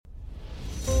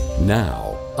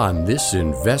Now, on this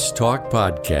Invest Talk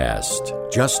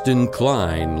podcast, Justin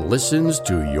Klein listens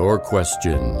to your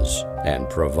questions and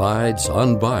provides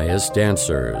unbiased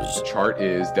answers. The chart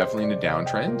is definitely in a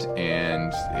downtrend,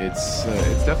 and it's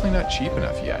definitely not cheap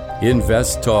enough yet.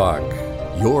 Invest Talk.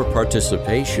 Your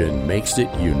participation makes it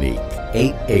unique.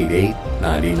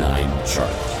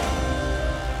 888-99-CHART.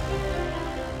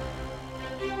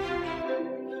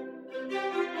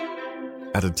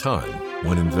 At a time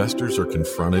when investors are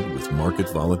confronted with market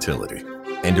volatility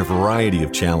and a variety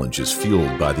of challenges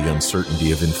fueled by the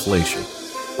uncertainty of inflation,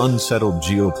 unsettled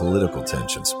geopolitical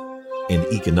tensions, and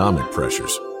economic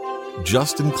pressures,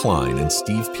 Justin Klein and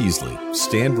Steve Peasley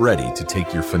stand ready to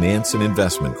take your finance and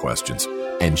investment questions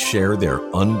and share their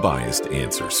unbiased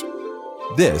answers.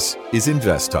 This is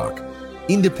Invest Talk,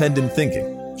 independent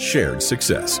thinking, shared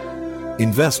success.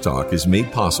 Invest Talk is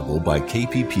made possible by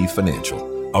KPP Financial,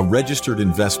 a registered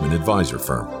investment advisor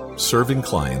firm serving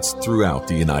clients throughout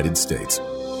the United States.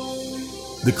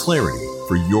 The clarity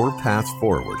for your path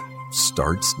forward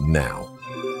starts now.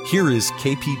 Here is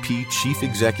KPP Chief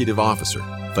Executive Officer,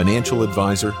 Financial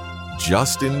Advisor,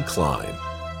 Justin Klein.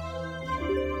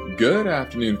 Good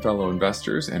afternoon, fellow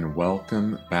investors, and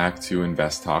welcome back to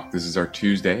Invest Talk. This is our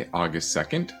Tuesday, August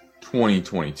 2nd,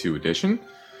 2022 edition.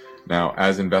 Now,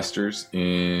 as investors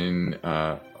in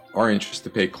our interest to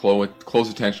pay close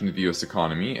attention to the U.S.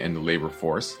 economy and the labor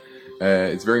force,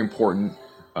 it's very important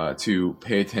to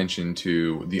pay attention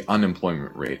to the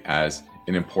unemployment rate as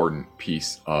an important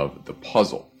piece of the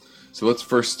puzzle. So let's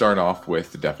first start off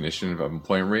with the definition of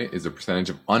employment rate is the percentage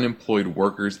of unemployed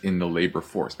workers in the labor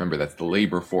force. Remember, that's the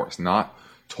labor force, not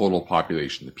total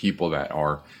population, the people that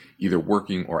are either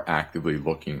working or actively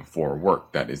looking for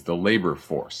work. That is the labor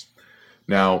force.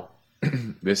 Now,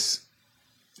 this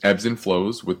ebbs and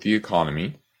flows with the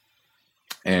economy,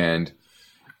 and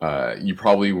you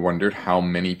probably wondered how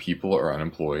many people are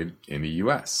unemployed in the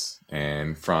U.S.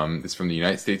 And from the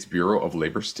United States Bureau of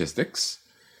Labor Statistics,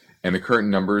 and the current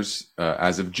numbers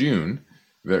as of June,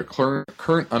 the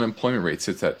current unemployment rate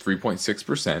sits at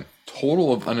 3.6%.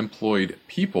 Total of unemployed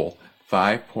people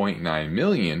 5.9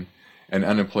 million, and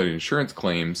unemployed insurance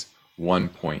claims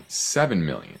 1.7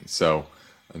 million. So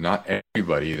not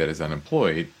everybody that is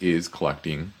unemployed is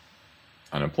collecting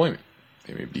unemployment.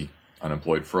 They may be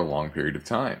unemployed for a long period of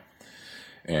time,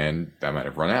 and that might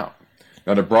have run out.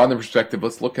 Now, to broaden the perspective,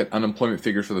 let's look at unemployment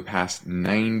figures for the past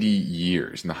 90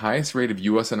 years. And the highest rate of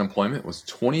U.S. unemployment was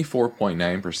 24.9%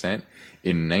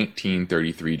 in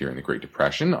 1933 during the Great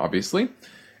Depression, obviously,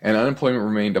 and unemployment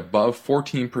remained above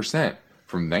 14%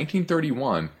 from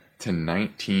 1931 to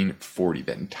 1940.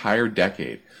 That entire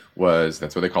decade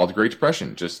that's what they called the Great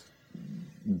Depression, just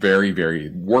very, very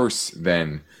worse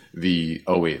than the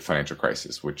 2008 financial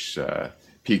crisis, which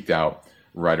peaked out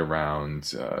right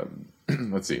around,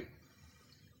 let's see.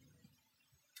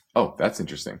 Oh, that's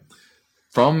interesting.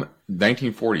 From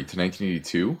 1940 to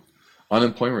 1982,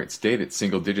 unemployment rate stayed at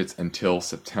single digits until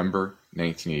September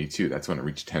 1982. That's when it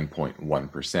reached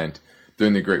 10.1%.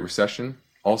 During the Great Recession,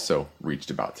 also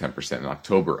reached about 10% in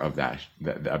October of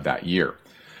that year.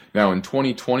 Now, in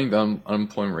 2020, the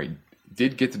unemployment rate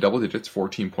did get to double digits,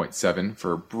 14.7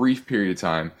 for a brief period of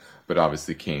time, but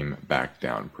obviously came back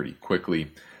down pretty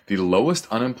quickly. The lowest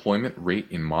unemployment rate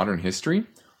in modern history,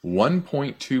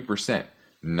 1.2%,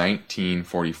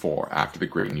 1944, after the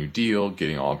Great New Deal,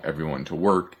 getting everyone to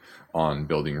work on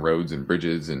building roads and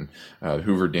bridges and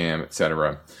Hoover Dam,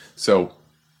 etc. So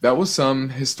that was some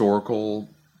historical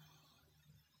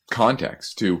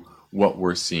context to what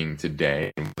we're seeing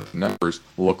today and what the numbers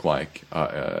look like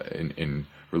in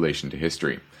relation to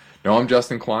history. Now, I'm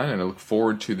Justin Klein, and I look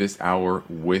forward to this hour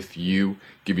with you,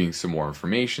 giving some more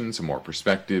information, some more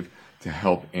perspective to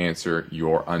help answer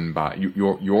your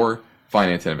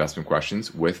finance and investment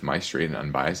questions with my straight and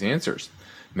unbiased answers.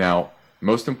 Now,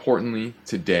 most importantly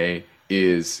today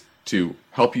is to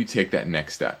help you take that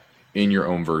next step in your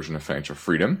own version of financial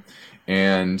freedom.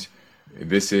 And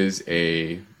this is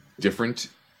a different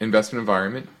investment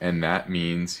environment, and that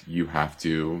means you have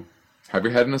to have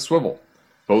your head in a swivel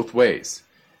both ways.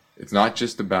 It's not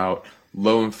just about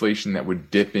low inflation that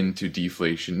would dip into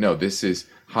deflation. No, this is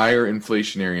higher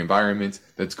inflationary environment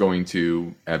that's going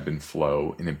to ebb and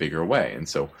flow in a bigger way. And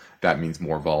so that means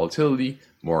more volatility,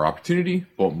 more opportunity,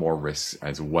 but more risks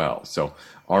as well. So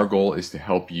our goal is to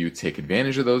help you take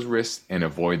advantage of those risks and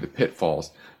avoid the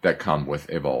pitfalls that come with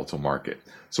a volatile market.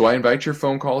 So I invite your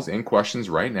phone calls and questions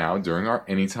right now during our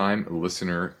Anytime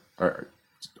Listener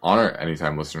on our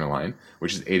Anytime Listener line,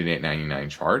 which is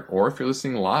 888-99-CHART, or if you're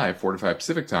listening live, 4 to 5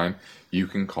 Pacific time, you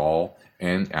can call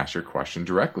and ask your question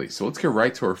directly. So let's get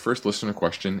right to our first listener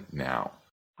question now.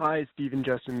 Hi, Steve and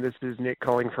Justin. This is Nick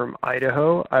calling from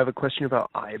Idaho. I have a question about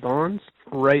I-bonds.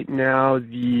 Right now,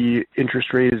 the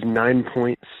interest rate is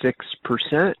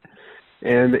 9.6%,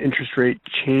 and the interest rate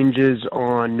changes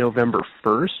on November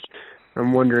 1st.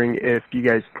 I'm wondering if you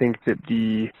guys think that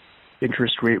the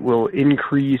interest rate will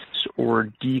increase or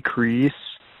decrease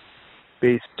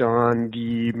based on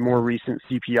the more recent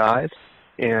CPIs,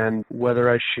 and whether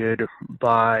I should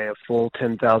buy a full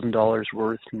 $10,000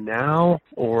 worth now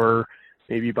or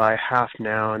maybe buy half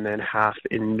now and then half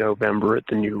in November at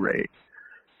the new rate.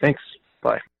 Thanks.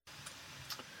 Bye.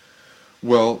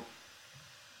 Well,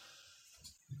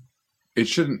 it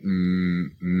shouldn't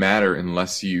matter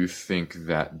unless you think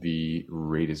that the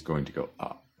rate is going to go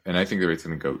up. And I think the rate's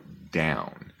going to go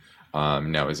down.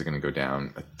 Now, is it going to go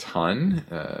down a ton?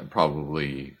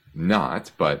 Probably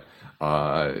not, but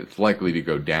it's likely to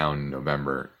go down in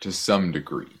November to some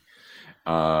degree.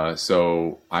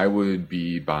 So I would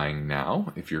be buying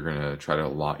now if you're going to try to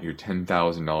allot your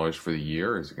 $10,000 for the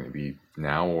year. Is it going to be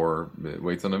now or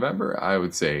wait till November? I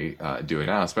would say do it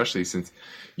now, especially since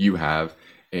you have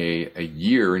a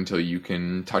year until you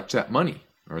can touch that money,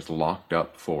 or it's locked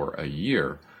up for a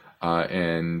year.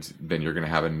 And then you're going to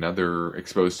have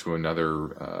exposed to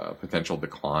another potential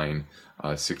decline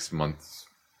 6 months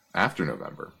after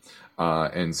November.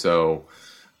 And so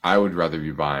I would rather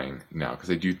be buying now because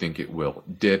I do think it will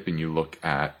dip. And you look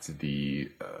at the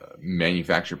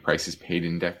manufactured prices paid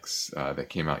index that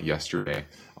came out yesterday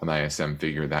on the ISM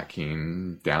figure, that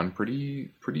came down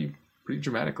pretty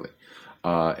dramatically.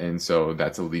 And so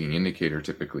that's a leading indicator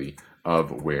typically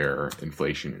of where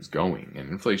inflation is going.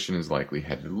 And inflation is likely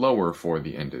headed lower for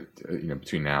the end of,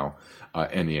 between now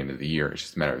and the end of the year. It's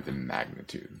just a matter of the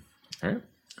magnitude. All right.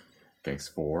 Thanks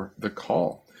for the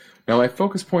call. Now, my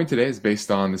focus point today is based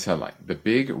on this headline: the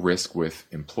big risk with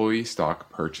employee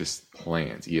stock purchase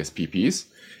plans, ESPPs.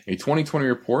 A 2020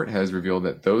 report has revealed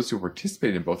that those who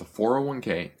participated in both a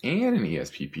 401k and an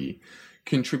ESPP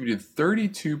contributed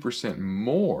 32%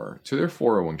 more to their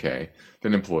 401k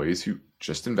than employees who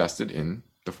just invested in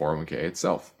the 401k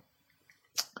itself.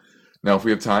 Now, if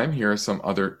we have time, here are some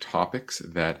other topics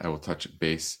that I will touch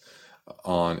base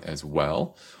on as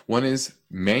well. One is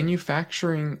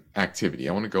manufacturing activity.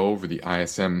 I want to go over the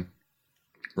ISM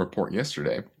report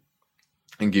yesterday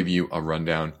and give you a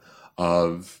rundown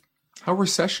of how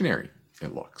recessionary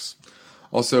it looks.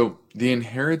 Also, the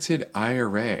inherited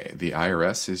IRA. The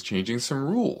IRS is changing some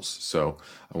rules, so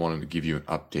I wanted to give you an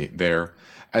update there.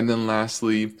 And then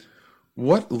lastly,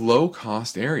 what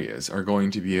low-cost areas are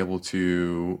going to be able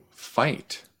to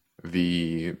fight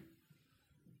the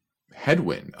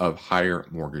headwind of higher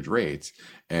mortgage rates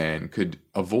and could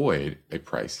avoid a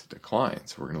price decline?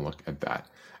 So we're going to look at that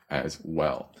as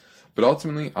well. But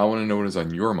ultimately, I want to know what is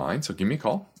on your mind, so give me a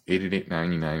call.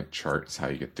 888-99-CHART is how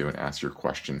you get through and ask your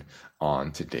question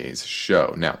on today's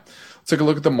show. Now, let's take a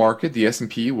look at the market. The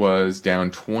S&P was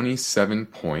down 27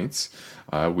 points.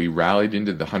 We rallied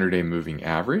into the 100-day moving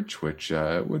average, which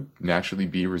would naturally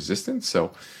be resistance.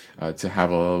 So to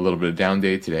have a little bit of down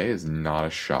day today is not a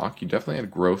shock. You definitely had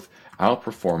growth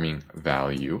outperforming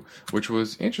value, which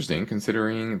was interesting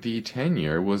considering the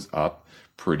 10-year was up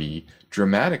pretty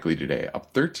dramatically today,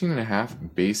 up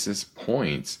 13.5 basis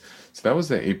points. So that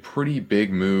was a pretty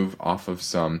big move off of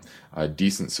some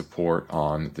decent support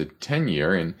on the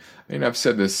 10-year. And I've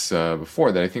said this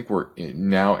before that I think we're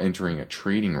now entering a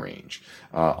trading range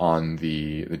on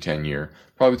the 10-year,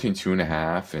 probably between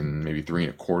 2.5 and maybe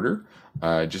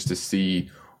 3.25, just to see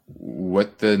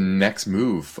what the next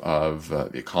move of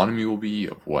the economy will be,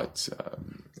 of what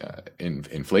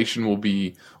inflation will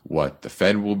be, what the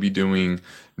Fed will be doing,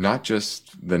 not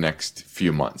just the next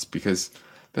few months, because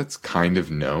that's kind of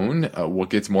known. What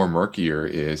gets more murkier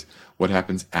is what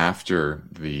happens after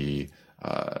the,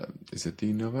 is it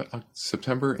the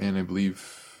September? And I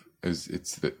believe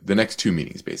it's the next two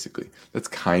meetings, basically. That's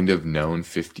kind of known,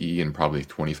 50 and probably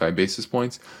 25 basis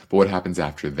points. But what happens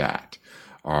after that?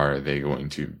 Are they going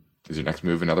to, is their next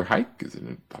move another hike? Is it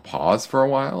a pause for a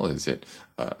while? Is it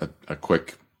a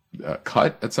quick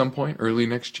cut at some point early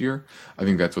next year? I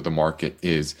think that's what the market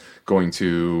is going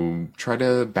to try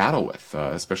to battle with,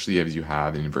 especially as you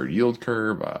have an inverted yield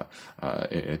curve,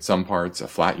 in some parts, a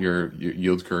flat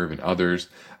yield curve in others,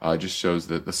 just shows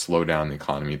that the slowdown in the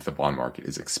economy that the bond market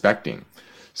is expecting.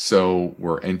 So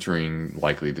we're entering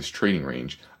likely this trading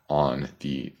range on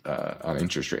the on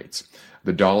interest rates.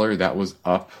 The dollar, that was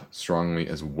up strongly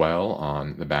as well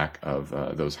on the back of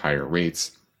those higher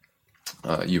rates.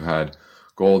 You had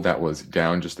gold that was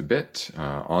down just a bit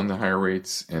on the higher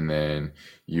rates, and then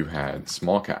you had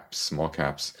small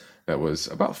caps that was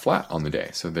about flat on the day.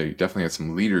 So they definitely had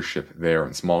some leadership there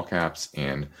in small caps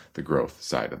and the growth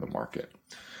side of the market.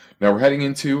 Now we're heading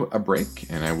into a break,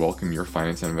 and I welcome your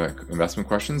finance and investment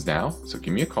questions now. So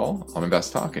give me a call on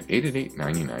Invest Talk at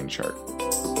 888-99-CHART.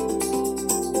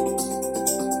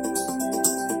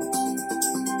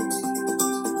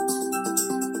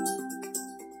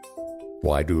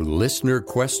 Why do listener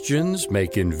questions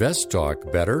make Invest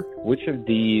Talk better? Which of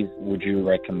these would you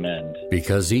recommend?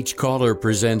 Because each caller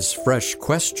presents fresh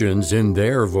questions in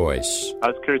their voice. I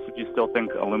was curious if you still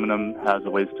think aluminum has a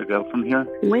ways to go from here.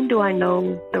 When do I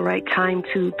know the right time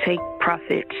to take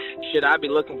profits? Should I be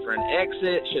looking for an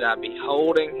exit? Should I be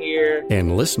holding here?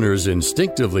 And listeners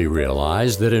instinctively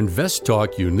realize that Invest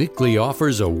Talk uniquely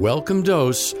offers a welcome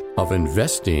dose of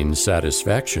investing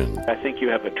satisfaction. I think you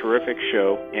have a terrific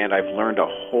show, and I've learned a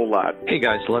whole lot. Hey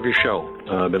guys, love your show.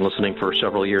 I've been listening for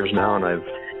several years now, and I've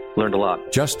learned a lot.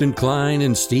 Justin Klein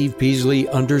and Steve Peasley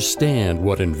understand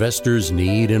what investors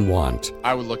need and want.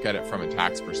 I would look at it from a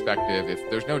tax perspective. If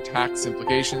there's no tax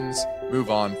implications, move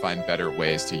on, find better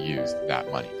ways to use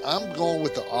that money. I'm going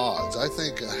with the odds. I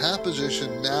think a half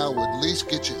position now would at least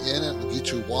get you in it and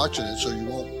get you watching it so you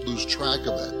won't lose track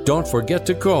of it. Don't forget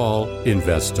to call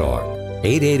Invest Talk,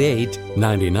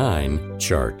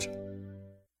 888-99-CHART.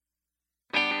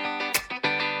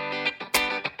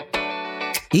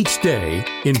 Each day,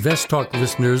 Invest Talk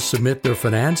listeners submit their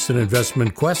finance and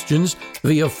investment questions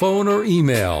via phone or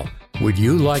email. Would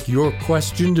you like your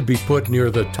question to be put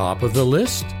near the top of the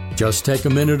list? Just take a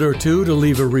minute or two to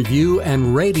leave a review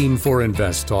and rating for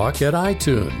Invest Talk at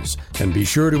iTunes. And be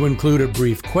sure to include a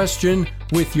brief question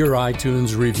with your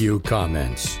iTunes review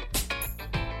comments.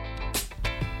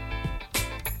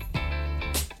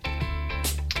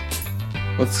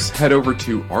 Let's head over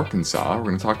to Arkansas. We're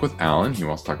going to talk with Alan. He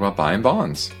wants to talk about buying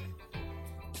bonds.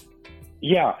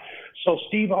 Yeah. So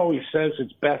Steve always says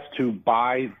it's best to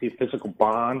buy the physical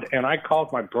bond. And I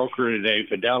called my broker today,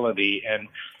 Fidelity, and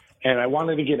I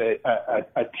wanted to get a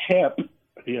tip,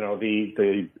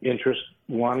 the interest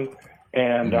one.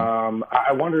 And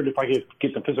I wondered if I could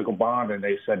get the physical bond, and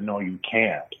they said, no, you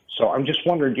can't. So I'm just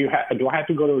wondering, do I have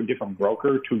to go to a different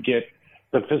broker to get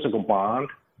the physical bond?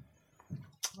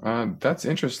 That's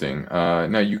interesting.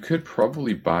 Now, you could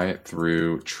probably buy it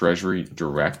through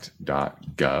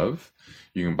treasurydirect.gov.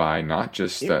 You can buy not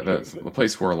just that's the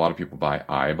place where a lot of people buy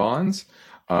I-bonds,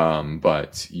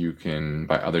 but you can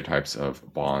buy other types of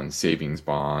bonds, savings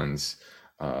bonds,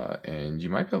 and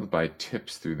you might be able to buy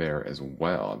tips through there as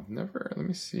well. Let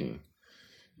me see.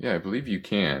 Yeah, I believe you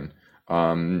can.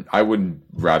 I would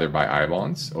rather buy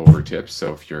I-bonds over tips.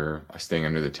 So if you're staying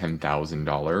under the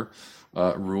 $10,000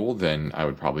 rule, then I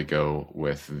would probably go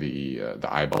with the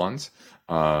I-bonds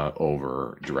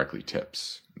over directly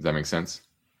tips. Does that make sense?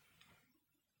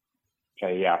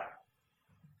 Okay, yeah.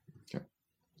 Okay.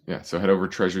 Yeah, so head over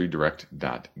to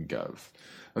treasurydirect.gov.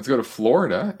 Let's go to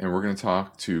Florida, and we're going to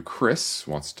talk to Chris,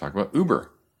 who wants to talk about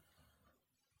Uber.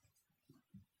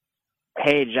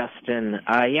 Hey, Justin.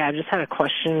 I just had a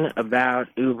question about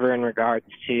Uber in regards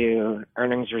to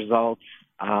earnings results.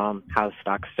 How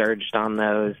stock surged on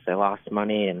those. They lost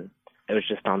money, and it was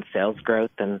just on sales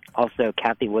growth. And also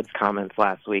Kathy Wood's comments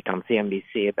last week on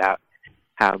CNBC about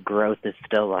how growth is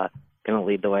still going to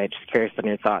lead the way. Just curious on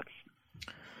your thoughts.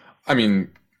 I mean,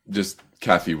 just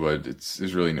Kathy Wood,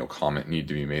 there's really no comment need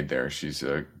to be made there. She's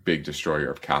a big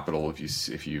destroyer of capital.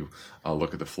 If you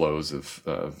look at the flows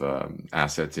of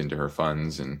assets into her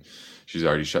funds, and she's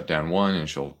already shut down one, and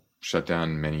she'll shut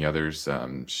down many others.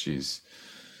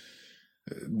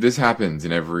 This happens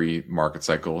in every market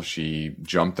cycle. She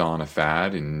jumped on a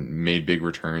fad and made big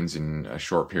returns in a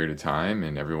short period of time,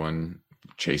 and everyone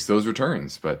chased those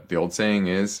returns. But the old saying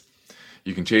is,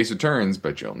 you can chase returns,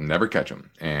 but you'll never catch them.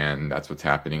 And that's what's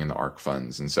happening in the ARK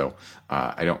funds. And so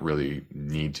I don't really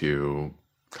need to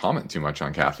comment too much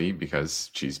on Kathy because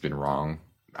she's been wrong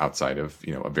outside of,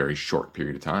 a very short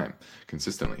period of time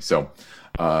consistently. So,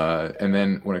 and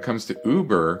then when it comes to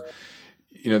Uber,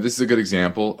 this is a good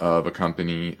example of a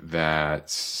company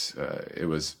that it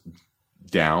was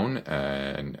down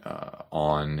and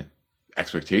on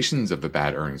expectations of the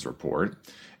bad earnings report,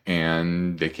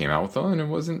 and they came out with one, and it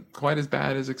wasn't quite as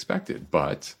bad as expected,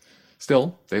 but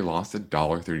still they lost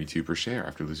 $1.32 per share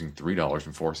after losing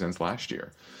 $3.04 last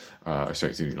year.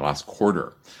 Last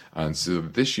quarter. And so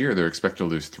this year they're expected to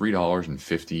lose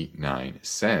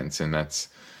 $3.59, and that's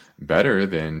better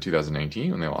than 2019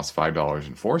 when they lost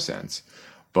 $5.04.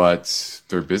 But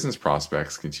their business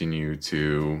prospects continue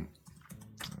to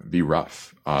be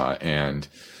rough. And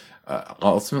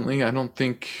ultimately, I don't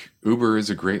think Uber is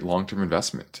a great long-term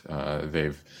investment.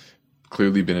 They've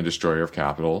clearly been a destroyer of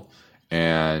capital.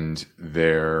 And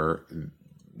they're,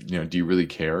 do you really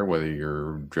care whether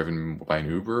you're driven by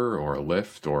an Uber or a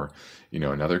Lyft or,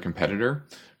 another competitor?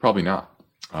 Probably not.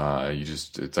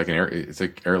 It's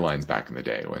like airlines back in the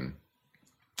day when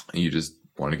you just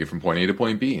want to get from point A to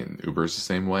point B, and Uber is the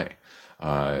same way.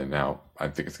 Now, I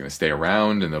think it's going to stay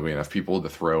around and there'll be enough people to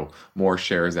throw more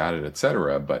shares at it,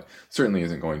 etc., but certainly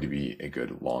isn't going to be a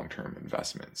good long-term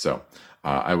investment. So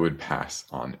I would pass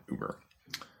on Uber.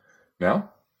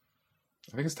 Now,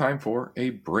 I think it's time for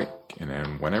a break. And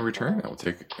then when I return, I will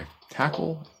take a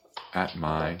tackle at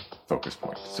my focus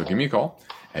point. So give me a call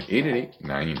at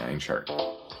 888-99-CHART.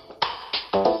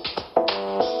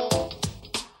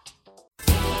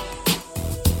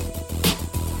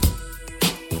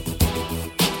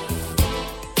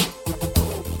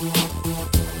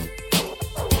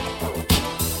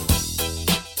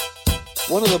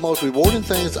 One of the most rewarding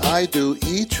things I do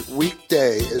each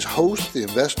weekday is host the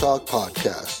Invest Talk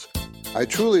podcast. I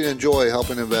truly enjoy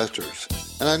helping investors,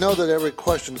 and I know that every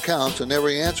question counts and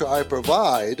every answer I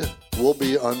provide will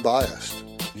be unbiased.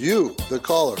 You, the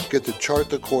caller, get to chart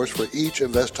the course for each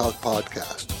Invest Talk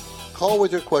podcast. Call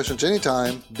with your questions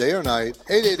anytime, day or night,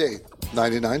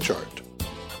 888-99-CHART.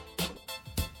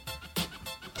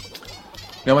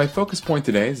 Now, my focus point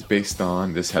today is based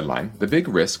on this headline: the big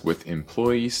risk with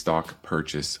employee stock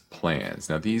purchase plans.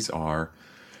 Now, these are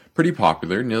pretty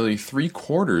popular. Nearly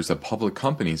 3/4 of public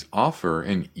companies offer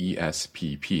an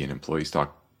ESPP, an employee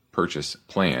stock purchase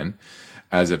plan,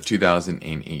 as of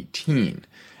 2018.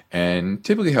 And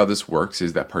typically how this works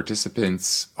is that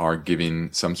participants are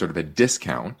given some sort of a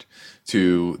discount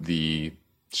to the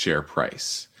share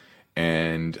price.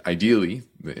 And ideally,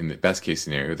 in the best case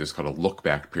scenario, there's called a look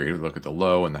back period. We look at the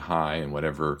low and the high, and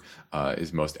whatever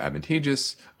is most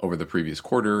advantageous over the previous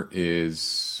quarter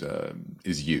is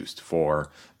used for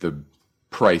the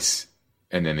price,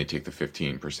 and then they take the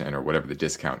 15% or whatever the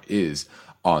discount is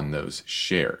on those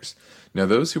shares. Now,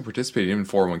 those who participated in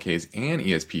 401ks and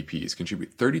ESPPs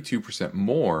contribute 32%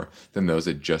 more than those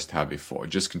that just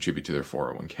contribute to their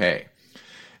 401k.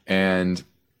 And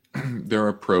there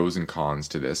are pros and cons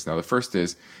to this. Now, the first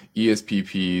is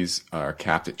ESPPs are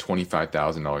capped at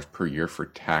 $25,000 per year for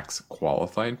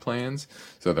tax-qualified plans,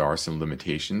 so there are some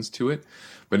limitations to it.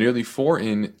 But nearly 4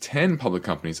 in 10 public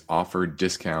companies offer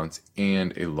discounts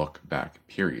and a look-back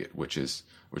period, which is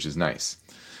nice.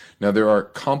 Now, there are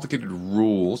complicated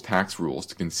tax rules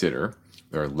to consider.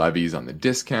 There are levies on the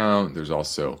discount. There's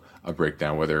also a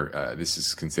breakdown whether this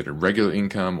is considered regular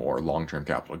income or long-term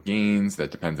capital gains. That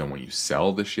depends on when you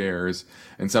sell the shares.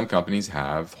 And some companies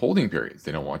have holding periods.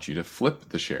 They don't want you to flip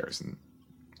the shares and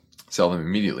sell them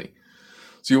immediately.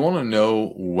 So you want to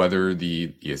know whether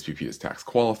the ESPP is tax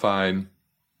qualified,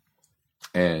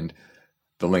 and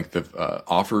the length of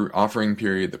offering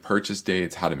period, the purchase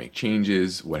dates, how to make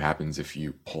changes, what happens if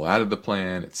you pull out of the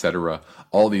plan, etc.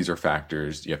 All these are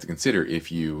factors you have to consider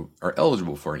if you are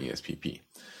eligible for an ESPP.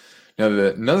 Now,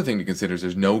 another thing to consider is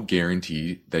there's no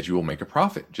guarantee that you will make a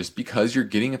profit. Just because you're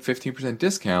getting a 15%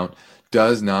 discount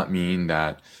does not mean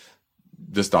that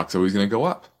the stock's always going to go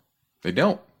up. They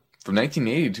don't. From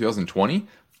 1980 to 2020,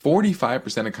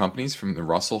 45% of companies from the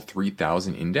Russell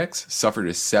 3000 index suffered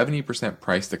a 70%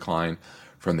 price decline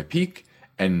from the peak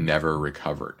and never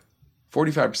recovered.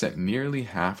 45%, nearly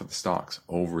half of the stocks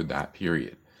over that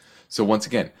period. So once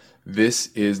again, this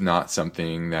is not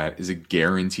something that is a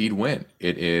guaranteed win.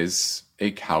 It is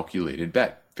a calculated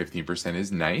bet. 15%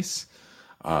 is nice.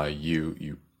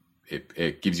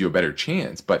 It gives you a better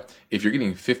chance. But if you're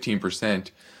getting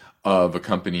 15% of a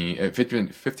company,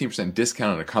 15%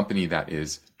 discount on a company that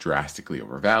is drastically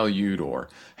overvalued or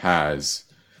has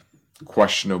a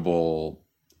questionable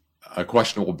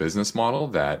business model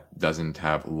that doesn't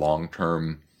have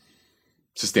long-term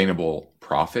sustainable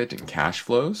profit and cash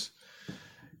flows,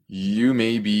 you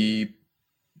may be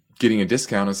getting a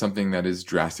discount on something that is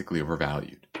drastically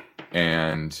overvalued.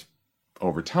 And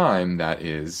over time, that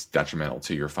is detrimental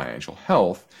to your financial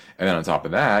health. And then on top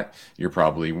of that, you're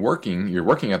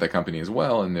working at that company as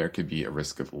well, and there could be a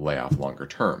risk of layoff longer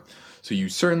term. So you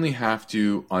certainly have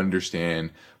to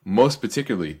understand, most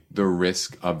particularly, the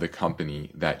risk of the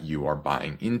company that you are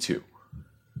buying into.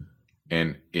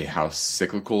 And how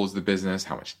cyclical is the business?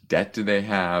 How much debt do they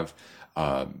have?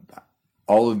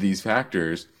 All of these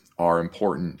factors are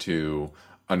important to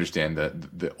understand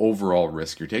the overall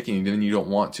risk you're taking. And then you don't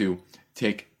want to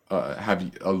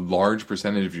have a large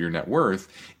percentage of your net worth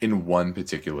in one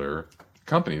particular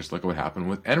company. Just look at what happened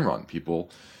with Enron.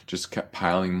 People just kept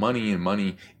piling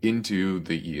money into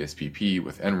the ESPP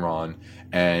with Enron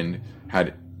and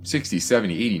had 60,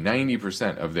 70, 80,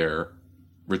 90% of their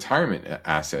retirement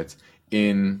assets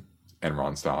in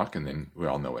Enron stock, and then we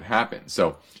all know what happened.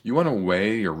 So you want to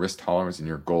weigh your risk tolerance and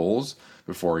your goals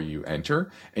before you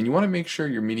enter, and you want to make sure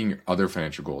you're meeting your other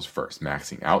financial goals first,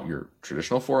 maxing out your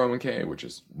traditional 401k, which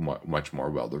is much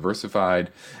more well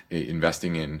diversified,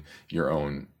 investing in your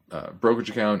own brokerage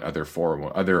account,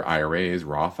 other IRAs,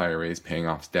 Roth IRAs, paying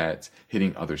off debts,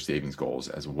 hitting other savings goals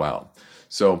as well.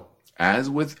 So as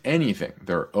with anything,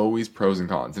 there are always pros and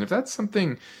cons. And if that's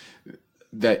something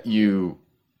that the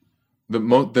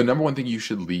number one thing you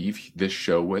should leave this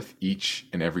show with each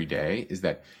and every day is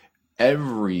that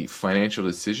every financial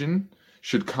decision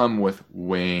should come with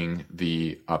weighing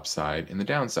the upside and the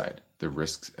downside, the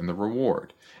risks and the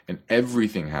reward. And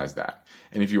everything has that.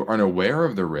 And if you're unaware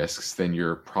of the risks, then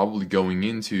you're probably going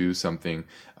into something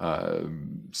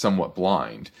somewhat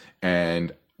blind.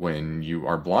 And when you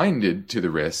are blinded to the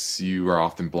risks, you are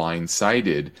often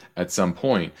blindsided at some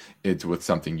point with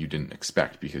something you didn't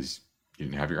expect because you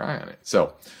didn't have your eye on it.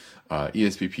 So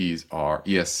ESPPs are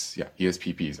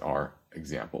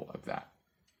example of that.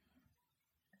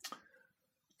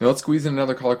 Now let's squeeze in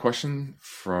another caller question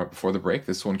before the break.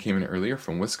 This one came in earlier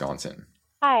from Wisconsin.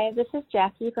 Hi, this is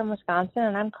Jackie from Wisconsin,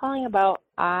 and I'm calling about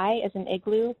I as in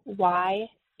igloo, YH.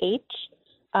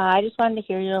 I just wanted to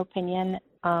hear your opinion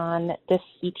on this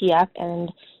ETF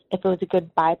and if it was a good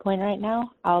buy point right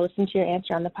now. I'll listen to your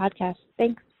answer on the podcast.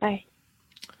 Thanks. Bye.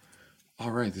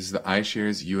 All right. This is the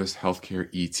iShares U.S.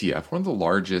 Healthcare ETF, one of the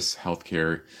largest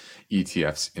healthcare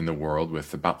ETFs in the world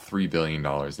with about $3 billion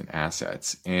in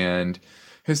assets. And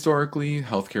historically,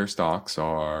 healthcare stocks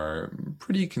are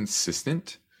pretty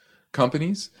consistent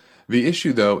companies. The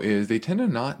issue, though, is they tend to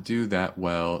not do that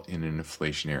well in an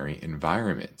inflationary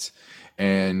environment.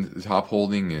 And the top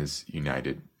holding is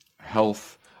United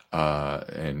Health,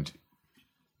 and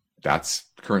that's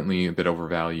currently a bit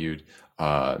overvalued.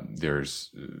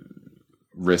 There's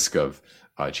risk of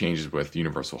changes with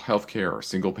universal healthcare or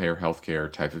single-payer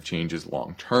healthcare type of changes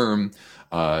long term.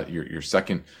 Your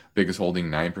second biggest holding,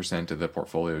 9% of the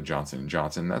portfolio, Johnson &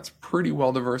 Johnson. That's pretty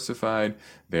well diversified.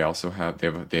 They also have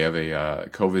a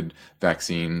COVID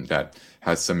vaccine that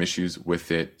has some issues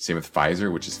with it. Same with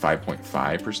Pfizer, which is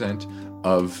 5.5%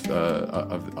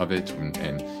 of it,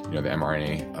 and the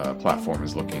mRNA platform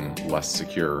is looking less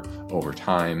secure over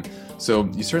time. So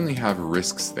you certainly have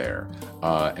risks there,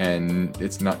 and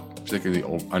it's not particularly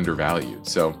undervalued.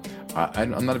 So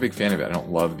I'm not a big fan of it. I don't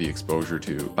love the exposure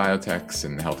to biotechs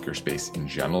and the healthcare space in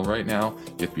general right now.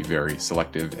 You have to be very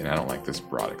selective, and I don't like this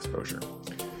broad exposure.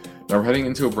 Now we're heading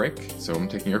into a break, so I'm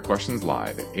taking your questions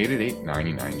live at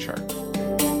 888-99-CHART.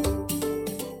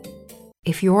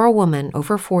 If you're a woman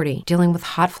over 40 dealing with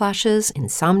hot flashes,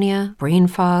 insomnia, brain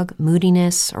fog,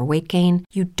 moodiness, or weight gain,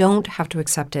 you don't have to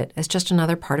accept it as just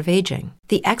another part of aging.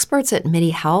 The experts at MIDI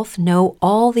Health know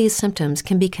all these symptoms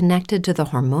can be connected to the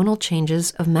hormonal changes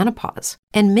of menopause.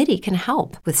 And MIDI can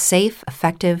help with safe,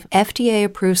 effective,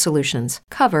 FDA-approved solutions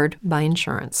covered by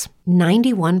insurance.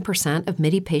 91% of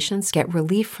MIDI patients get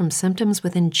relief from symptoms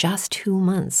within just 2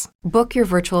 months. Book your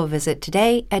virtual visit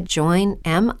today at joinmidi.com.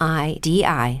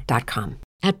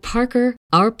 At Parker,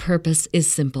 our purpose is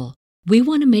simple. We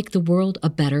want to make the world a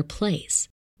better place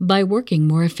by working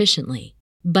more efficiently,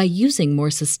 by using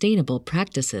more sustainable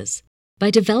practices,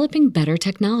 by developing better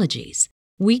technologies.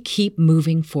 We keep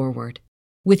moving forward.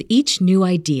 With each new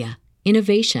idea,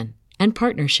 innovation, and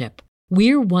partnership,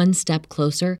 we're one step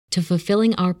closer to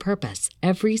fulfilling our purpose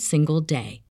every single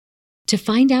day. To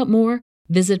find out more,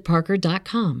 visit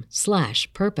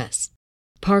parker.com/purpose.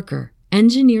 Parker,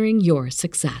 engineering your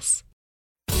success.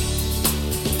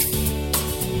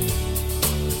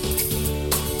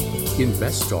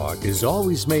 InvestTalk is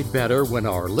always made better when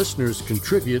our listeners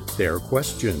contribute their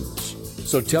questions.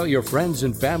 So tell your friends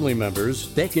and family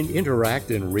members they can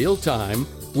interact in real time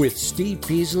with Steve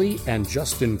Peasley and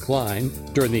Justin Klein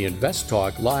during the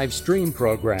InvestTalk live stream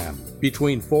program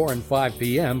between 4 and 5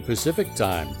 p.m. Pacific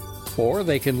Time. Or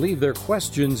they can leave their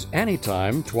questions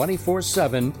anytime,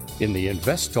 24/7 in the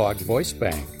InvestTalk voice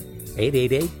bank.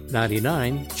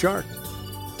 888-99-CHART.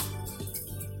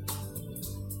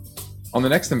 On the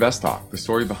next Invest Talk, the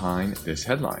story behind this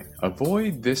headline: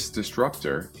 avoid this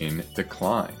disruptor in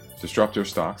decline. Disruptor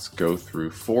stocks go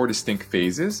through 4 distinct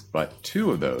phases, but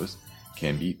 2 of those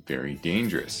can be very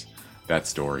dangerous. That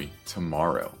story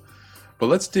tomorrow. But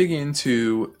let's dig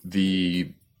into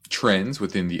the trends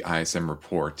within the ISM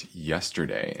report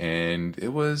yesterday, and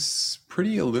it was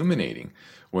pretty illuminating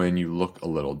when you look a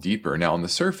little deeper. Now, on the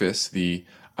surface, the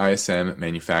ISM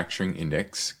Manufacturing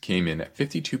Index came in at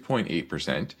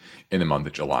 52.8% in the month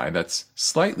of July. That's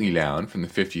slightly down from the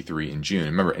 53 in June.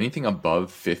 Remember, anything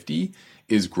above 50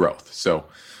 is growth. So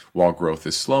while growth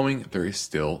is slowing, there is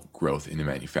still growth in the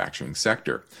manufacturing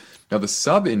sector. Now, the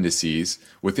sub-indices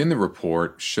within the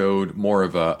report showed more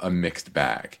of a mixed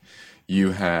bag.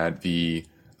 You had the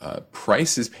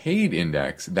prices paid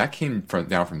index that came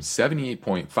down from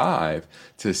 78.5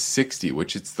 to 60,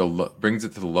 which brings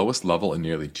it to the lowest level in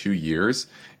nearly 2 years,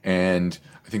 and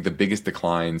I think the biggest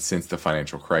decline since the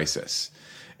financial crisis.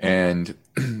 And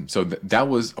so that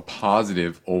was a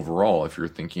positive overall if you're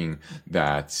thinking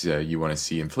that you want to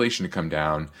see inflation to come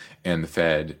down and the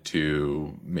Fed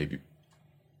to maybe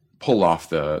pull off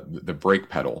the brake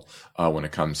pedal when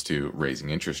it comes to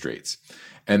raising interest rates.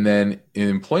 And then in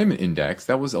employment index,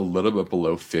 that was a little bit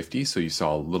below 50, so you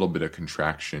saw a little bit of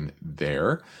contraction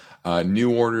there.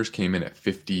 New orders came in at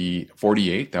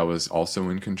 48. That was also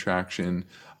in contraction.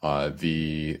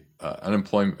 The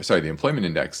employment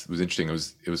index was interesting.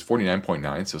 It was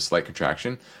 49.9, so slight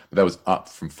contraction, but that was up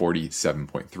from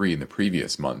 47.3 in the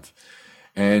previous month.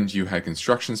 And you had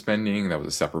construction spending. That was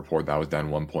a separate report. That was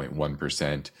down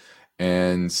 1.1%.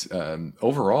 And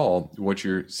overall, what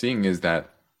you're seeing is that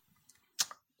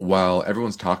while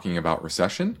everyone's talking about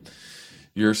recession,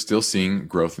 you're still seeing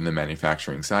growth in the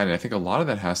manufacturing side. And I think a lot of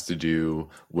that has to do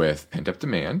with pent-up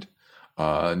demand,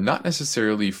 not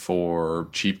necessarily for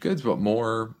cheap goods, but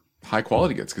more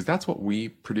high-quality goods, because that's what we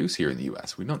produce here in the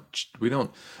U.S. We don't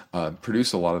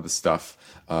produce a lot of the stuff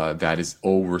that is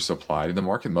oversupplied in the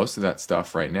market. Most of that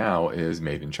stuff right now is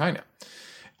made in China.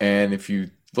 And if you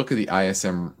look at the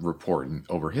ISM report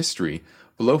over history,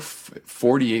 below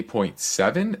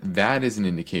 48.7, that is an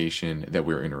indication that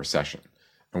we're in a recession,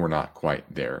 and we're not quite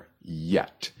there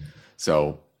yet.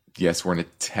 So yes, we're in a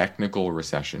technical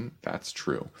recession. That's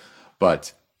true.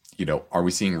 But, are we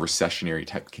seeing recessionary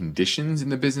type conditions in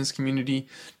the business community?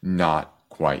 Not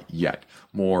quite yet.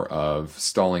 More of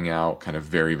stalling out, kind of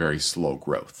very, very slow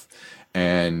growth.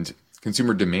 And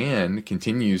consumer demand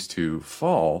continues to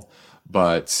fall,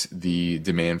 but the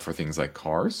demand for things like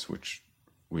cars, which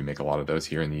we make a lot of those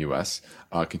here in the U.S.,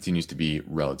 continues to be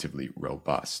relatively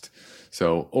robust.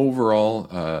 So overall,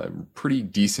 pretty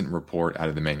decent report out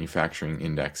of the manufacturing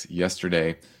index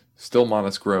yesterday. Still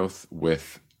modest growth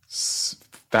with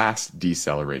fast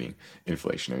decelerating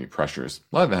inflationary pressures.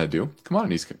 A lot of that had to do with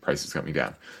commodities prices coming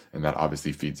down, and that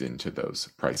obviously feeds into those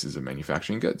prices of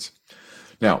manufacturing goods.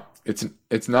 Now,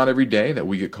 it's not every day that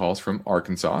we get calls from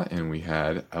Arkansas, and we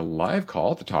had a live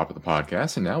call at the top of the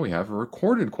podcast, and now we have a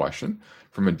recorded question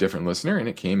from a different listener, and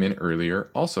it came in earlier,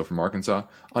 also from Arkansas,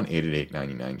 on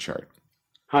 888-99 chart.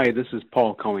 Hi, this is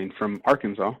Paul calling from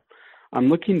Arkansas. I'm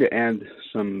looking to add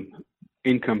some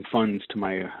income funds to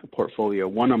my portfolio.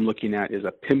 One I'm looking at is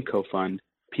a PIMCO fund,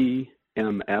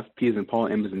 PMF, P as in Paul,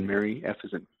 M as in Mary, F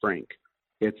as in Frank.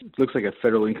 It looks like a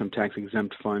federal income tax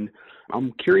exempt fund.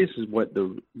 I'm curious as what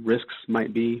the risks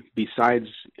might be besides,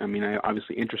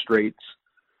 obviously interest rates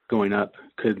going up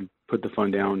could put the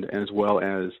fund down, as well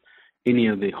as any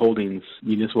of the holdings,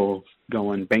 municipal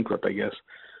going bankrupt, I guess.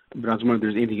 But I was wondering if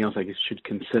there's anything else I should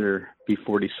consider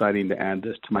before deciding to add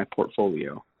this to my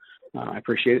portfolio. I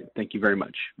appreciate it. Thank you very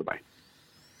much. Bye-bye.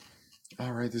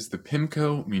 All right, this is the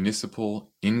PIMCO Municipal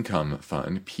Income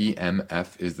Fund.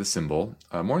 PMF is the symbol.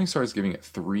 Morningstar is giving it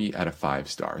 3 out of 5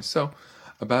 stars, so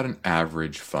about an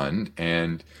average fund.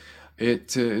 And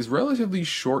it is relatively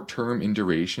short-term in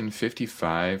duration.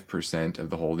 55% of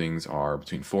the holdings are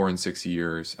between 4 and 6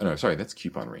 years. Oh, no, sorry, that's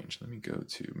coupon range. Let me go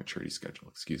to maturity schedule.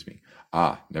 Excuse me.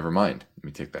 Never mind. Let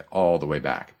me take that all the way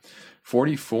back.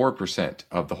 44%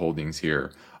 of the holdings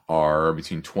here are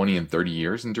between 20 and 30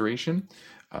 years in duration.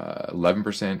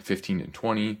 11%, 15 to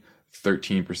 20,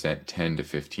 13%, 10 to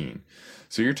 15.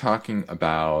 So you're talking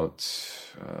about,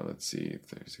 30,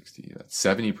 60, that's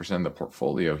 70% of the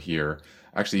portfolio here.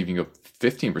 Actually, even go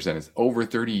 15% is over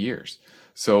 30 years.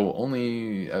 So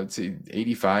only, I would say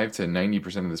 85 to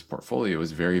 90% of this portfolio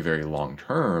is very, very long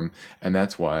term. And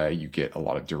that's why you get a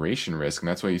lot of duration risk. And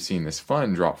that's why you've seen this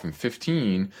fund drop from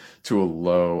 15 to a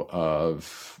low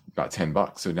of about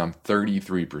 $10. So down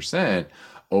 33%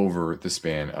 over the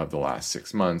span of the last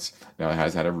 6 months. Now it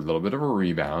has had a little bit of a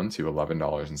rebound to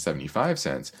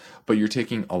 $11.75, but you're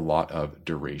taking a lot of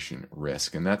duration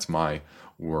risk, and that's my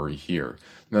worry here.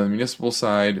 Now the municipal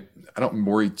side, I don't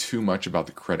worry too much about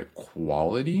the credit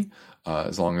quality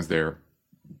as long as they're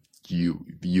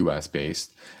U.S.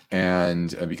 based,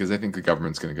 and because I think the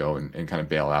government's going to go and kind of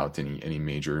bail out any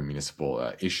major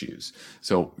municipal issues.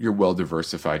 So you're well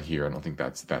diversified here. I don't think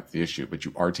that's the issue, but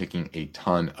you are taking a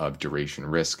ton of duration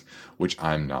risk, which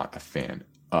I'm not a fan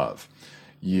of.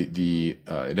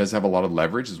 It does have a lot of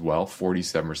leverage as well,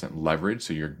 47% leverage.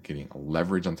 So you're getting a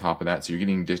leverage on top of that. So you're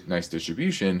getting nice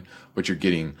distribution, but you're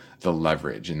getting the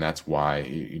leverage, and that's why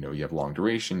you have long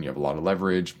duration, you have a lot of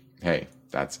leverage. Hey,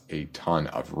 that's a ton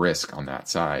of risk on that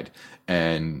side.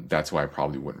 And that's why I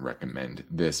probably wouldn't recommend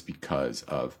this, because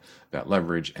of that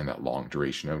leverage and that long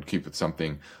duration. I would keep it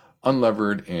something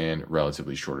unlevered and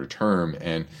relatively shorter term.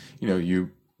 And,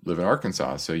 you live in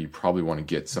Arkansas, so you probably want to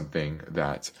get something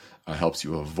that helps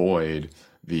you avoid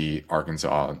the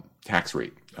Arkansas tax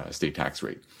rate, state tax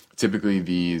rate. Typically,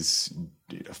 these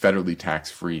federally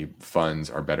tax-free funds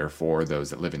are better for those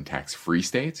that live in tax-free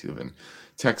states. You live in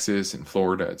Texas and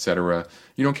Florida, etc.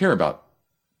 You don't care about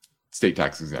state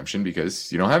tax exemption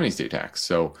because you don't have any state tax.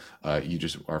 So you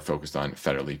just are focused on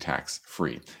federally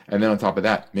tax-free. And then on top of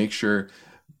that, make sure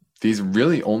these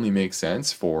really only make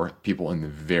sense for people in the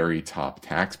very top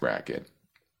tax bracket,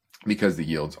 because the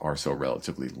yields are so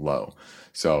relatively low.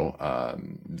 So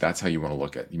that's how you want to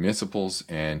look at municipals.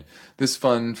 And this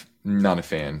fund, not a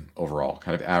fan overall,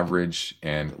 kind of average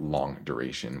and long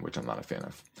duration, which I'm not a fan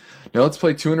of. Now let's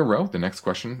play two in a row. The next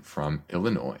question from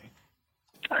Illinois.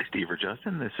 Hi, Steve or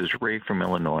Justin. This is Ray from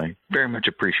Illinois. Very much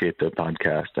appreciate the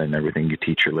podcast and everything you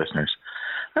teach your listeners.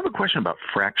 I have a question about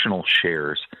fractional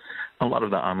shares. A lot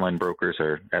of the online brokers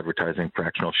are advertising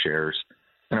fractional shares.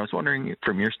 And I was wondering,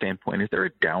 from your standpoint, is there a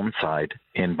downside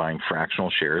in buying fractional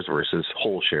shares versus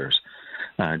whole shares?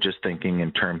 Just thinking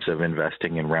in terms of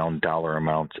investing in round dollar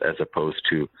amounts as opposed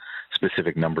to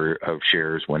specific number of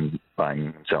shares when buying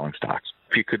and selling stocks.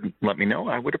 If you could let me know,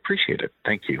 I would appreciate it.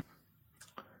 Thank you.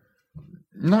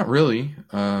 Not really.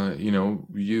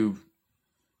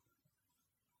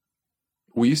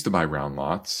 We used to buy round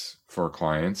lots for our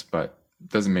clients, but it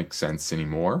doesn't make sense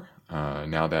anymore.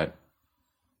 Now that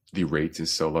the rate is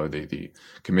so low, the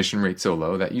commission rate's so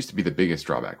low, that used to be the biggest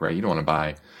drawback, right? You don't want to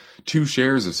buy 2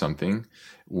 shares of something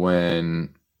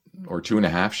or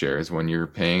 2.5 shares when you're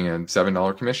paying a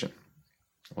 $7 commission.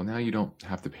 Well, now you don't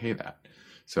have to pay that.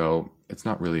 So it's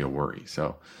not really a worry.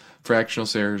 So fractional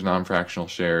shares, non-fractional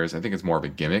shares, I think it's more of a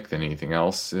gimmick than anything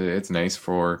else. It's nice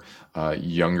for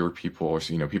younger people, or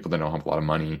people that don't have a lot of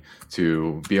money,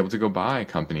 to be able to go buy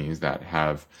companies that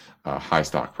have a high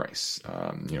stock price.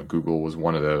 Google was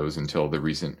one of those until the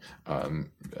recent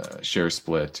share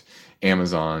split.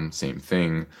 Amazon, same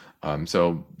thing.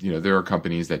 So there are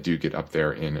companies that do get up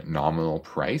there in nominal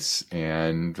price,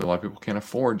 and a lot of people can't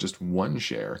afford just one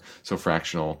share. So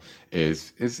fractional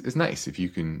is nice if you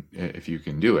can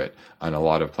do it. And a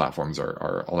lot of platforms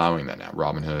are allowing that now.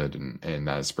 Robinhood and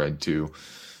that is spread to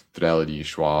Fidelity,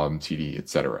 Schwab, TD,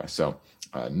 etc. So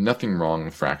nothing wrong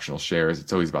with fractional shares.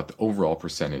 It's always about the overall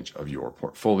percentage of your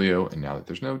portfolio. And now that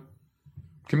there's no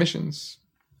commissions,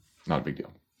 not a big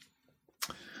deal.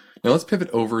 Now let's pivot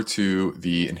over to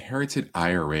the inherited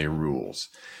IRA rules.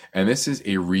 And this is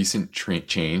a recent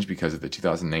change because of the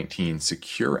 2019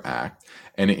 Secure Act,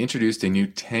 and it introduced a new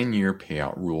 10-year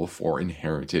payout rule for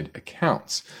inherited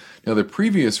accounts. Now the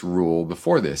previous rule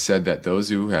before this said that those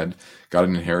who had got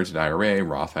an inherited IRA,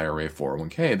 Roth IRA,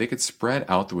 401k, they could spread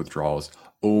out the withdrawals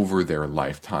over their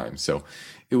lifetime. So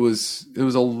it was a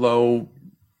low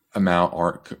amount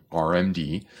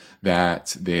RMD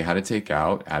that they had to take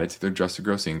out, added to their adjusted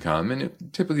gross income, and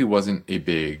it typically wasn't a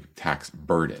big tax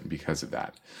burden because of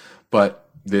that. But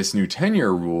this new 10-year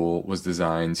rule was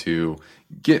designed to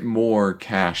get more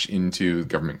cash into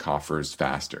government coffers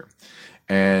faster.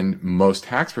 And most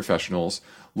tax professionals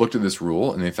looked at this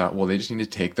rule and they thought, well, they just need to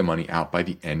take the money out by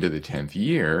the end of the 10th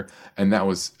year. And that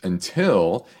was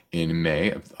until in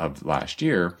May of last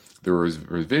year, there was a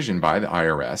revision by the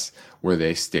IRS where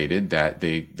they stated that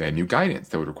they had new guidance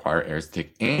that would require heirs to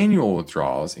take annual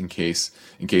withdrawals in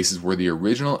cases where the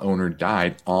original owner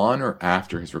died on or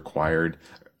after his required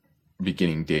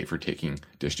beginning date for taking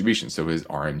distribution, so his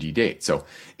RMD date. So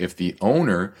if the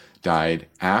owner died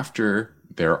after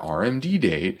their RMD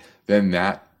date, then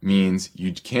that means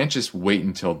you can't just wait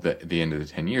until the end of the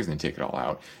 10 years and then take it all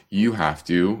out. You have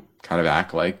to kind of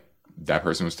act like that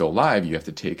person was still alive. You have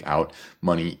to take out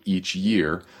money each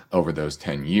year over those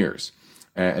 10 years.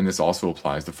 And this also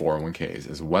applies to 401ks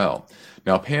as well.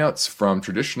 Now, payouts from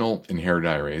traditional inherited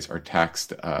IRAs are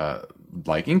taxed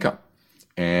like income.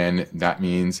 And that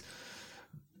means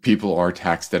people are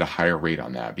taxed at a higher rate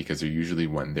on that because they're usually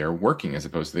when they're working, as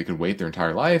opposed to they could wait their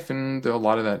entire life, and a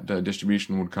lot of that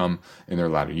distribution would come in their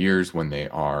latter years when they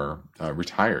are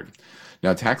retired.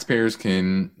 Now, taxpayers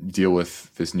can deal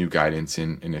with this new guidance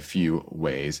in a few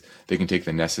ways. They can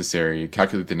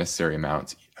calculate the necessary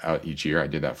amounts out each year. I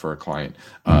did that for a client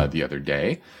the other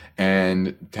day.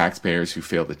 And taxpayers who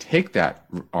fail to take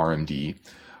that RMD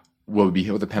will be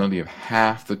hit with a penalty of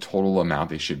half the total amount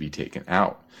they should be taken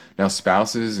out. Now,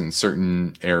 spouses and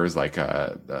certain heirs like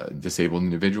disabled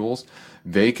individuals,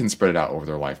 they can spread it out over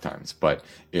their lifetimes. But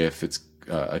if it's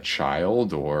a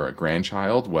child or a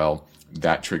grandchild, well,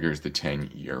 that triggers the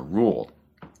 10-year rule.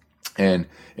 And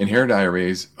inherited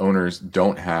IRAs, owners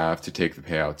don't have to take the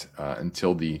payout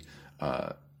until the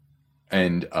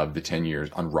end of the 10 years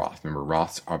on Roth. Remember,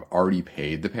 Roths have already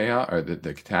paid the payout or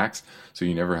the tax, so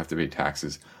you never have to pay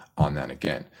taxes on that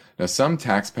again. Now, some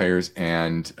taxpayers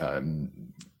and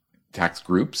tax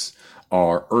groups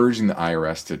are urging the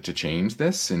IRS to change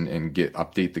this and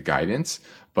update the guidance,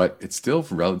 but it's still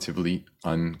relatively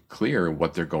unclear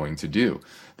what they're going to do.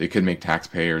 They could make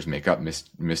taxpayers make up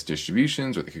missed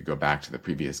distributions, or they could go back to the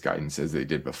previous guidance as they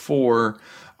did before.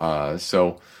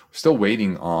 So we're still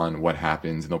waiting on what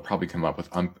happens, and they'll probably come up with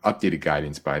updated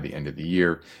guidance by the end of the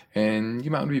year. And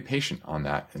you might want to be patient on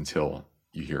that until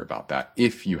you hear about that,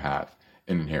 if you have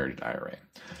an inherited IRA.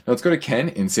 Now let's go to Ken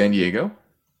in San Diego.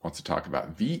 Wants to talk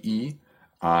about VEIRX.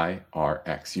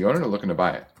 You own it or looking to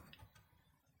buy it?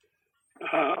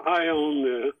 I own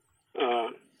the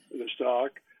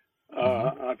stock.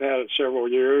 I've had it several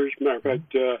years. Matter of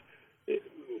fact,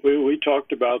 we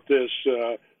talked about this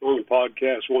on the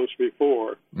podcast once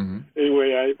before.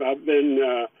 Anyway, I've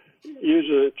been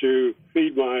using it to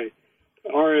feed my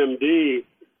RMD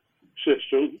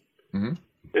system,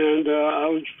 and I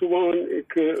was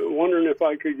wondering if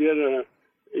I could get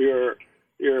your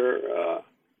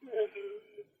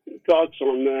thoughts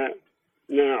on that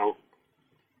now.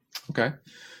 Okay.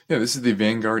 Yeah, this is the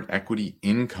Vanguard Equity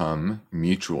Income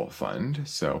Mutual Fund.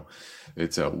 So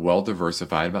it's well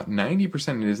diversified. About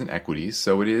 90% it is in equities,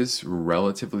 so it is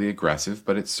relatively aggressive,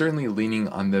 but it's certainly leaning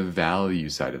on the value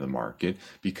side of the market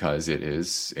because it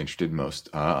is interested most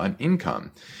on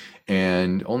income.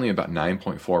 And only about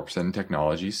 9.4% in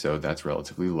technology, so that's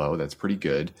relatively low. That's pretty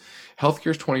good.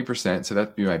 Healthcare is 20%, so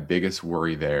that'd be my biggest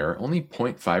worry there. Only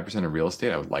 0.5% of real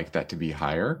estate. I would like that to be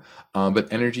higher.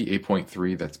 But energy,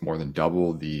 8.3%. That's more than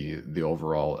double the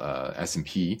overall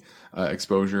S&P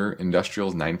exposure.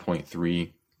 Industrials,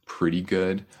 9.3%. Pretty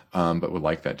good, but would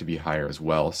like that to be higher as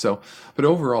well. So, but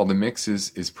overall, the mix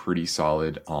is pretty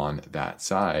solid on that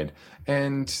side.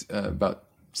 And about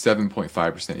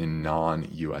 7.5% in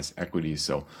non-U.S. equities,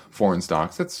 so foreign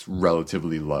stocks. That's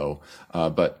relatively low,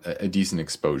 but a decent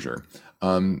exposure.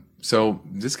 So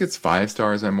this gets 5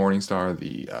 stars on Morningstar.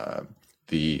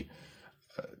 The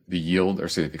yield, or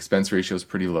say the expense ratio, is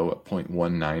pretty low at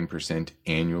 0.19%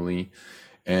 annually.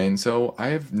 And so I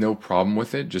have no problem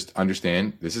with it. Just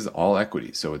understand this is all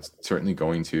equity, so it's certainly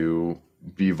going to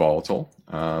be volatile.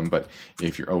 But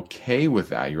if you're okay with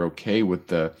that, you're okay with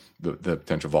the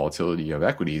potential volatility of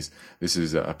equities, this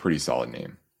is a pretty solid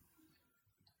name.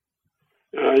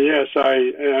 Yes,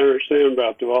 I understand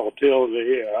about the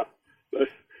volatility. But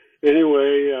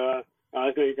anyway,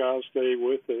 I think I'll stay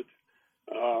with it.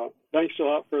 Thanks a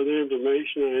lot for the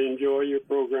information. I enjoy your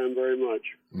program very much.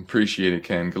 Appreciate it,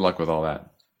 Ken. Good luck with all that.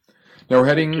 Now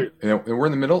we're we're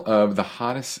in the middle of the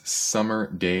hottest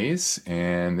summer days,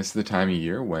 and this is the time of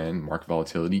year when market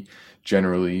volatility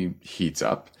generally heats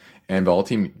up. And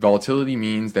volatility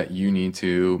means that you need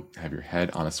to have your head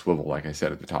on a swivel, like I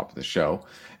said at the top of the show,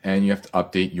 and you have to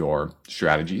update your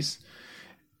strategies.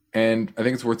 And I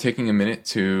think it's worth taking a minute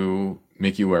to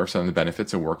make you aware of some of the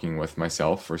benefits of working with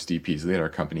myself or Steve Peasley at our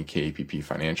company KAPP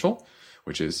Financial,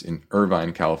 which is in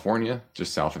Irvine, California,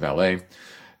 just south of LA.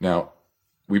 Now,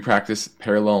 we practice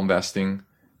parallel investing,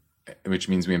 which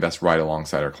means we invest right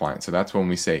alongside our clients. So that's when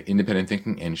we say independent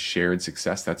thinking and shared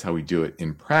success. That's how we do it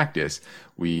in practice.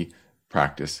 We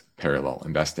practice parallel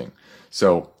investing.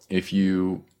 So if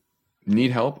you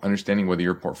need help understanding whether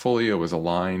your portfolio is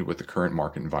aligned with the current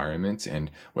market environment and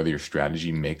whether your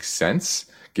strategy makes sense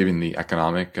given the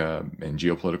economic and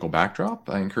geopolitical backdrop,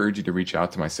 I encourage you to reach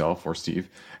out to myself or Steve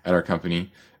at our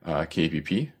company,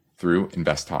 KAPP, through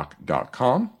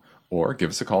investtalk.com. Or give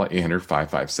us a call at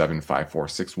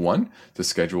 800-557-5461 to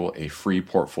schedule a free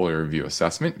portfolio review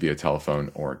assessment via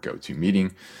telephone or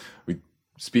GoToMeeting. We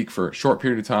speak for a short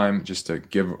period of time just to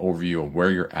give an overview of where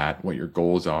you're at, what your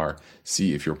goals are,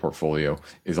 see if your portfolio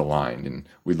is aligned. And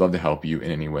we'd love to help you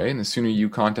in any way. And the sooner you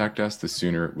contact us, the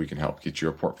sooner we can help get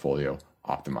your portfolio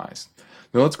optimized.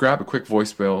 Now let's grab a quick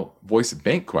voice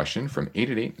bank question from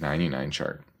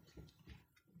 888-99-CHART.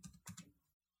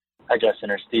 Hi, Justin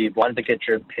or Steve. Wanted to get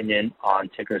your opinion on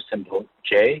ticker symbol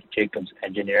J, Jacobs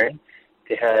Engineering.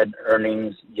 They had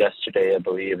earnings yesterday, I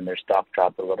believe, and their stock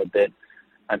dropped a little bit.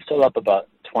 I'm still up about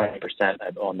 20%.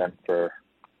 I've owned them for a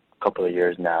couple of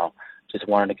years now. Just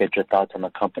wanted to get your thoughts on the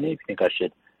company. If you think I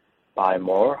should buy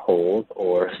more, hold,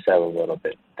 or sell a little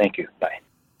bit. Thank you. Bye.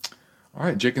 All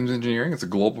right, Jacobs Engineering is a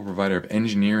global provider of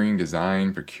engineering,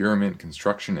 design, procurement,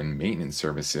 construction, and maintenance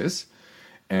services.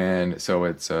 And so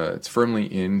it's firmly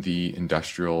in the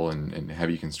industrial and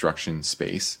heavy construction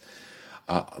space.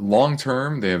 Long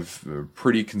term, they have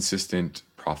pretty consistent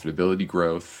profitability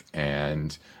growth,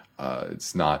 and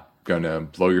it's not going to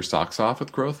blow your socks off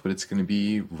with growth, but it's going to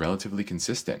be relatively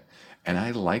consistent. And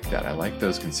I like that. I like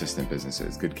those consistent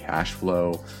businesses. Good cash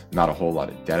flow, not a whole lot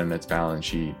of debt on its balance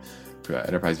sheet.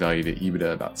 Enterprise value to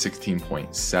EBITDA about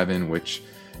 16.7, which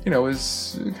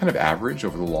is kind of average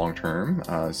over the long term.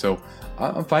 So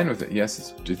I'm fine with it.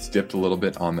 Yes, it's dipped a little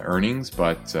bit on the earnings,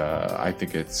 but I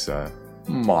think it's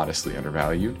modestly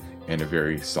undervalued and a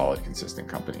very solid, consistent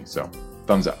company. So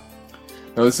thumbs up.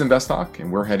 Now, this is Invest Talk, and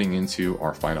we're heading into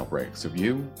our final break. So if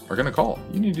you are going to call,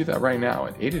 you need to do that right now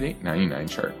at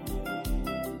 888-99-CHART.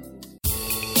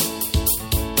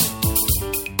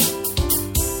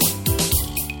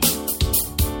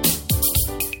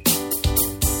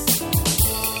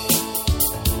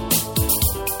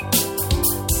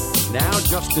 Now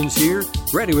Justin's here,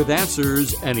 ready with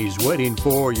answers, and he's waiting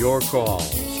for your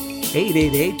calls.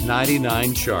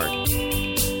 888-99-CHART.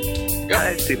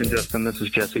 Hi, Stephen Justin. This is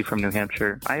Jesse from New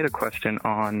Hampshire. I had a question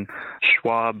on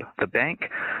Schwab, the bank,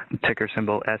 ticker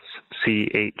symbol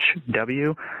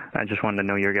SCHW. I just wanted to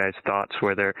know your guys' thoughts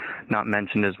where they're not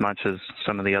mentioned as much as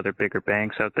some of the other bigger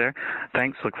banks out there.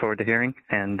 Thanks. Look forward to hearing,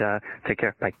 and take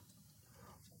care. Bye.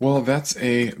 Well, that's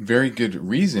a very good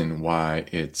reason why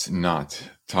it's not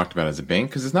talked about as a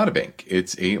bank, because it's not a bank.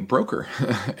 It's a broker.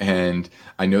 And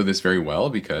I know this very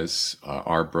well because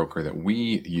our broker that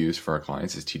we use for our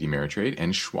clients is TD Ameritrade,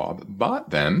 and Schwab bought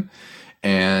them.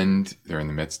 And they're in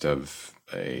the midst of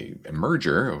a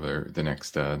merger over the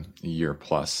next year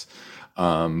plus.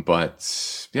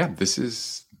 But yeah, this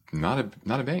is not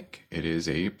a bank. It is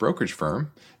a brokerage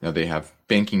firm. Now, they have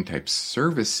banking type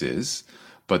services,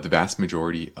 but the vast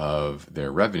majority of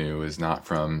their revenue is not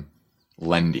from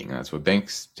lending. That's what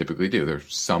banks typically do.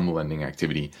 There's some lending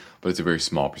activity, but it's a very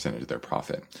small percentage of their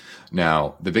profit.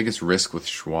 Now, the biggest risk with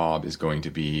Schwab is going to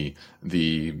be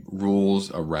the rules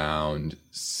around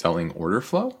selling order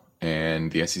flow.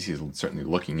 And the SEC is certainly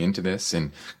looking into this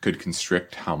and could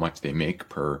constrict how much they make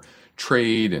per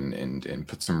trade and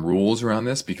put some rules around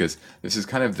this, because this is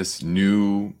kind of this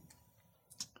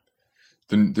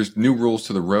there's new rules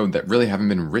to the road that really haven't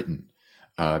been written,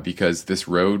 because this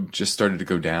road just started to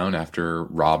go down after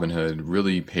Robinhood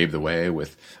really paved the way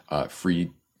with free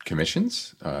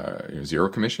commissions, zero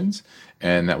commissions,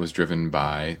 and that was driven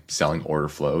by selling order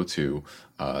flow to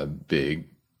big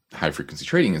high-frequency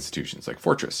trading institutions like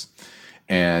Fortress.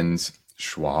 And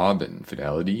Schwab and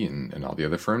Fidelity and all the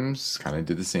other firms kind of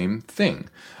did the same thing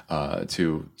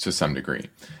to some degree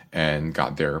and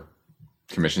got their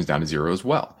commissions down to zero as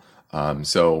well.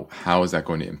 So how is that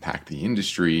going to impact the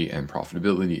industry and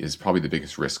profitability is probably the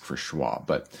biggest risk for Schwab.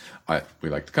 But we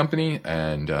like the company,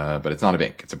 but it's not a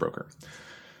bank; it's a broker.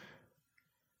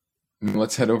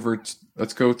 Let's head over.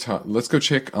 Let's go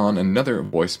check on another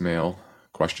voicemail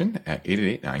question at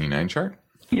 888-99-CHART.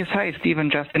 Yes, hi,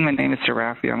 Stephen Justin. My name is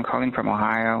Seraphio. I'm calling from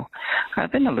Ohio.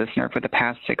 I've been a listener for the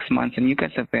past 6 months, and you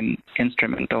guys have been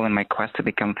instrumental in my quest to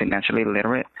become financially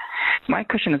literate. My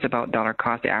question is about dollar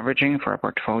cost averaging for a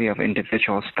portfolio of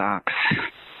individual stocks.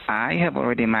 I have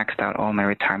already maxed out all my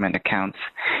retirement accounts,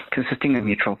 consisting of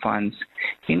mutual funds.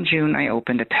 In June, I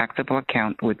opened a taxable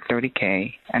account with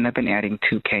 $30K, and I've been adding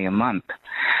 $2K a month.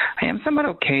 I am somewhat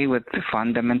okay with the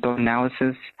fundamental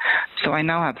analysis, so I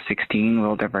now have 16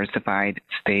 well-diversified,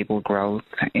 stable growth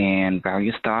and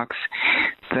value stocks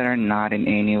that are not in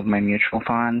any of my mutual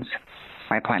funds.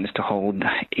 My plan is to hold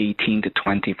 18 to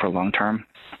 20 for long term.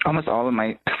 Almost all of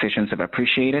my positions have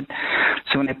appreciated,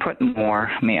 so when I put more,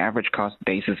 my average cost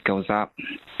basis goes up.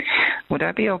 Would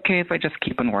that be okay if I just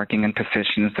keep on working in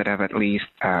positions that have at least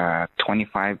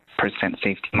 25%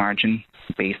 safety margin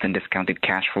based on discounted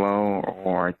cash flow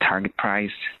or target price?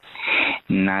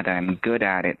 Not that I'm good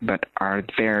at it, but are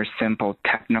there simple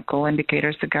technical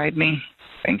indicators to guide me?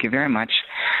 Thank you very much,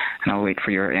 and I'll wait for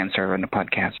your answer on the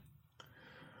podcast.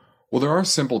 Well, there are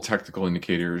simple technical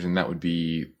indicators, and that would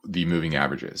be the moving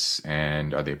averages.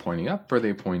 And are they pointing up or are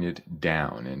they pointed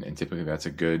down? And typically that's a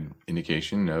good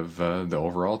indication of the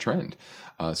overall trend.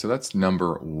 So that's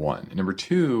number one. Number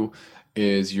two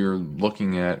is you're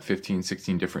looking at 15,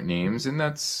 16 different names, and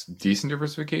that's decent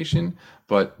diversification.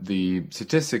 But the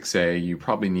statistics say you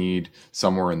probably need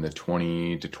somewhere in the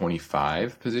 20 to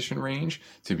 25 position range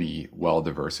to be well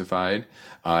diversified.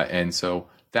 And so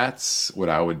that's what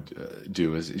I would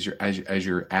do is as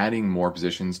you're adding more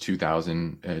positions,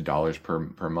 $2,000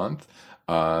 per month,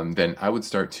 then I would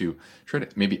start to try to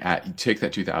maybe take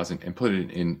that 2,000 and put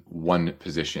it in one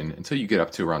position until you get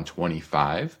up to around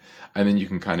 25, and then you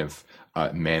can kind of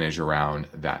manage around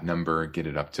that number, get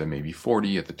it up to maybe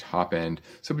 40 at the top end.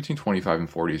 So between 25 and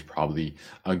 40 is probably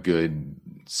a good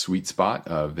sweet spot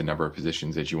of the number of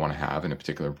positions that you want to have in a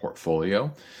particular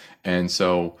portfolio. And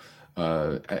so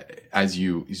as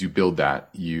you build that,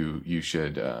 you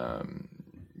should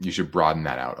broaden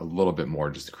that out a little bit more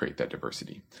just to create that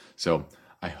diversity. So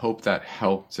I hope that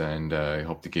helped, and I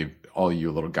hope to give all you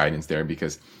a little guidance there,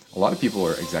 because a lot of people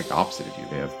are exact opposite of you.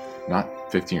 They have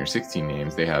not 15 or 16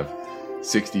 names, they have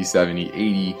 60, 70,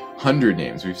 80, 100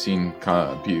 names. We've seen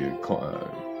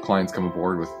clients come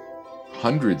aboard with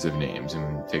hundreds of names,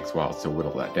 and it takes a while to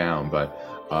whittle that down, but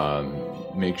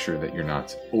make sure that you're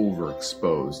not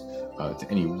overexposed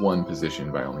to any one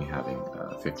position by only having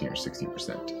 15 or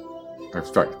 16%. Or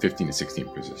sorry, 15 to 16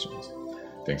 positions.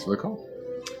 Thanks for the call.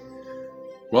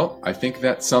 Well, I think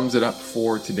that sums it up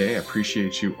for today. I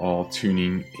appreciate you all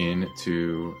tuning in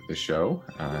to the show.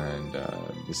 And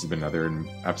this has been another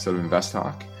episode of Invest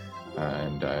Talk.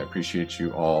 And I appreciate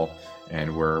you all.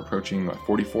 And we're approaching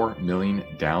 44 million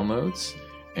downloads.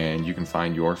 And you can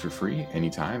find yours for free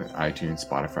anytime at iTunes,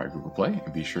 Spotify, Google Play.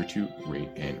 And be sure to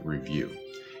rate and review.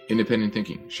 Independent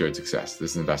thinking, shared success.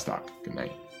 This is Invest Talk. Good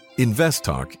night. Invest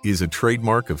Talk is a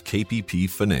trademark of KPP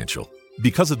Financial.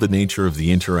 Because of the nature of the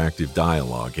interactive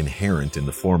dialogue inherent in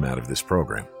the format of this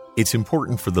program, it's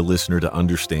important for the listener to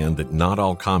understand that not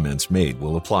all comments made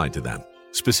will apply to them.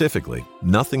 Specifically,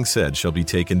 nothing said shall be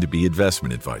taken to be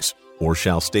investment advice, or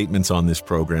shall statements on this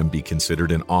program be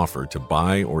considered an offer to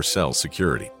buy or sell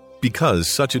security. Because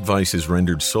such advice is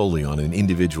rendered solely on an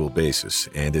individual basis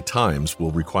and at times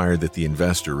will require that the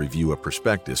investor review a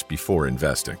prospectus before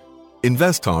investing.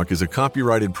 Invest Talk is a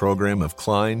copyrighted program of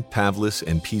Klein, Pavlis,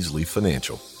 and Peasley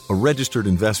Financial, a registered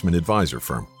investment advisor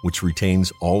firm which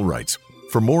retains all rights.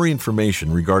 For more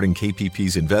information regarding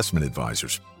KPP's investment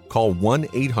advisors, call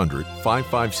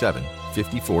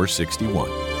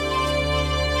 1-800-557-5461.